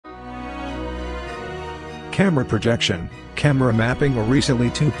camera projection, camera mapping, or recently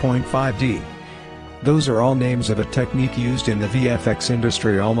 2.5D. Those are all names of a technique used in the VFX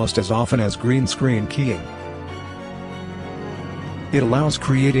industry almost as often as green screen keying. It allows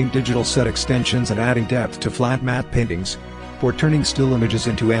creating digital set extensions and adding depth to flat matte paintings, or turning still images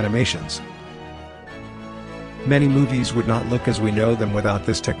into animations. Many movies would not look as we know them without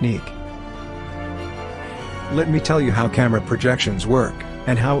this technique. Let me tell you how camera projections work,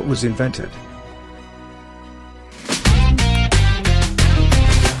 and how it was invented.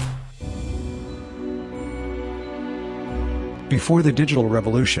 Before the digital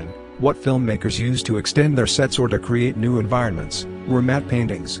revolution, what filmmakers used to extend their sets or to create new environments were matte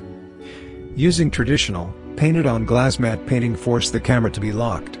paintings. Using traditional, painted-on glass matte painting forced the camera to be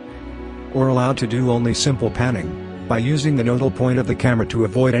locked, or allowed to do only simple panning, by using the nodal point of the camera to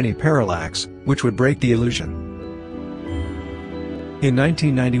avoid any parallax, which would break the illusion. In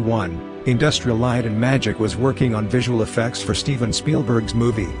 1991, Industrial Light and Magic was working on visual effects for Steven Spielberg's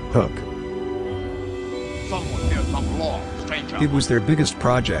movie, Hook. It was their biggest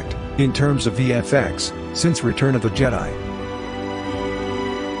project, in terms of VFX, since Return of the Jedi.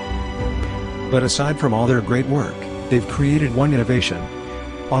 But aside from all their great work, they've created one innovation,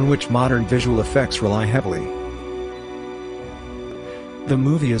 on which modern visual effects rely heavily. The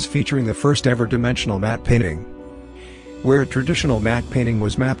movie is featuring the first ever dimensional matte painting, where a traditional matte painting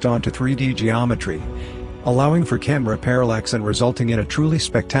was mapped onto 3D geometry, allowing for camera parallax and resulting in a truly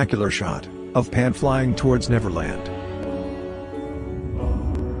spectacular shot of Pan flying towards Neverland.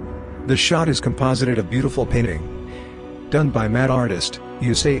 The shot is composited of beautiful painting, done by matte artist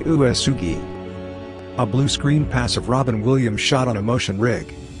Yusei Uesugi, a blue screen pass of Robin Williams shot on a motion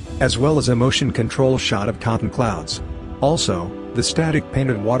rig, as well as a motion control shot of cotton clouds. Also, the static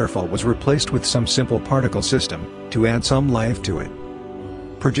painted waterfall was replaced with some simple particle system, to add some life to it.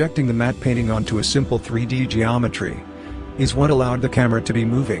 Projecting the matte painting onto a simple 3D geometry is what allowed the camera to be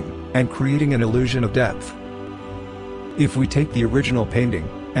moving, and creating an illusion of depth. If we take the original painting,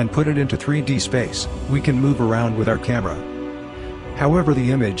 and put it into 3D space, we can move around with our camera. However,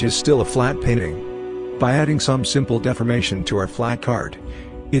 the image is still a flat painting. By adding some simple deformation to our flat card,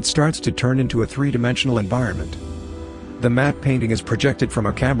 it starts to turn into a three-dimensional environment. The matte painting is projected from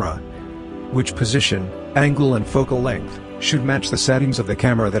a camera, which position, angle and focal length should match the settings of the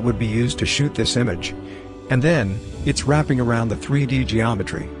camera that would be used to shoot this image. And then, it's wrapping around the 3D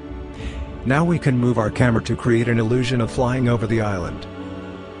geometry. Now we can move our camera to create an illusion of flying over the island.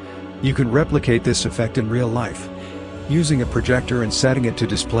 You can replicate this effect in real life, using a projector and setting it to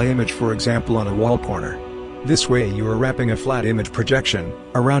display image, for example on a wall corner. This way you are wrapping a flat image projection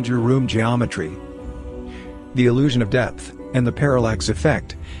around your room geometry. The illusion of depth, and the parallax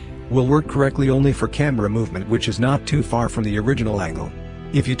effect, will work correctly only for camera movement which is not too far from the original angle.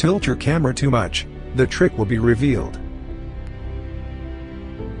 If you tilt your camera too much, the trick will be revealed.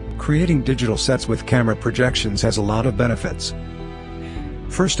 Creating digital sets with camera projections has a lot of benefits.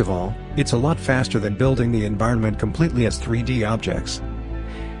 First of all, it's a lot faster than building the environment completely as 3D objects.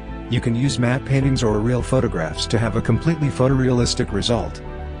 You can use matte paintings or real photographs to have a completely photorealistic result.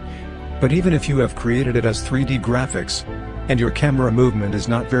 But even if you have created it as 3D graphics, and your camera movement is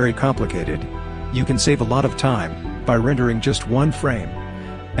not very complicated, you can save a lot of time by rendering just one frame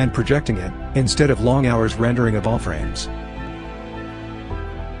and projecting it, instead of long hours rendering of all frames.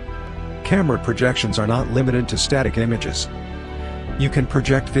 Camera projections are not limited to static images. You can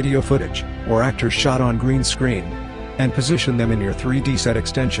project video footage, or actors shot on green screen, and position them in your 3D set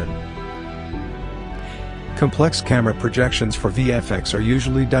extension. Complex camera projections for VFX are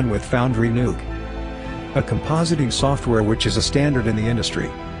usually done with Foundry Nuke, a compositing software which is a standard in the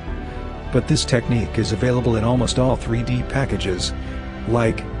industry. But this technique is available in almost all 3D packages,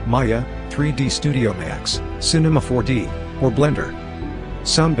 like Maya, 3D Studio Max, Cinema 4D, or Blender.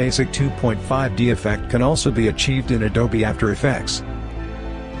 Some basic 2.5D effect can also be achieved in Adobe After Effects.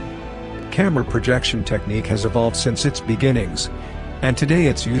 Camera projection technique has evolved since its beginnings, and today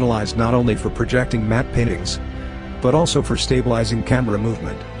it's utilized not only for projecting matte paintings, but also for stabilizing camera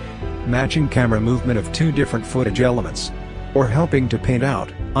movement, matching camera movement of two different footage elements, or helping to paint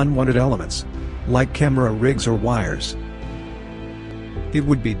out unwanted elements, like camera rigs or wires. It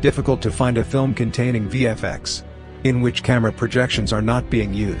would be difficult to find a film containing VFX in which camera projections are not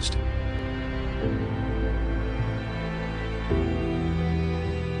being used.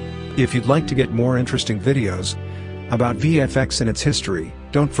 If you'd like to get more interesting videos about VFX and its history,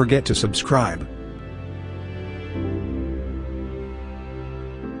 don't forget to subscribe.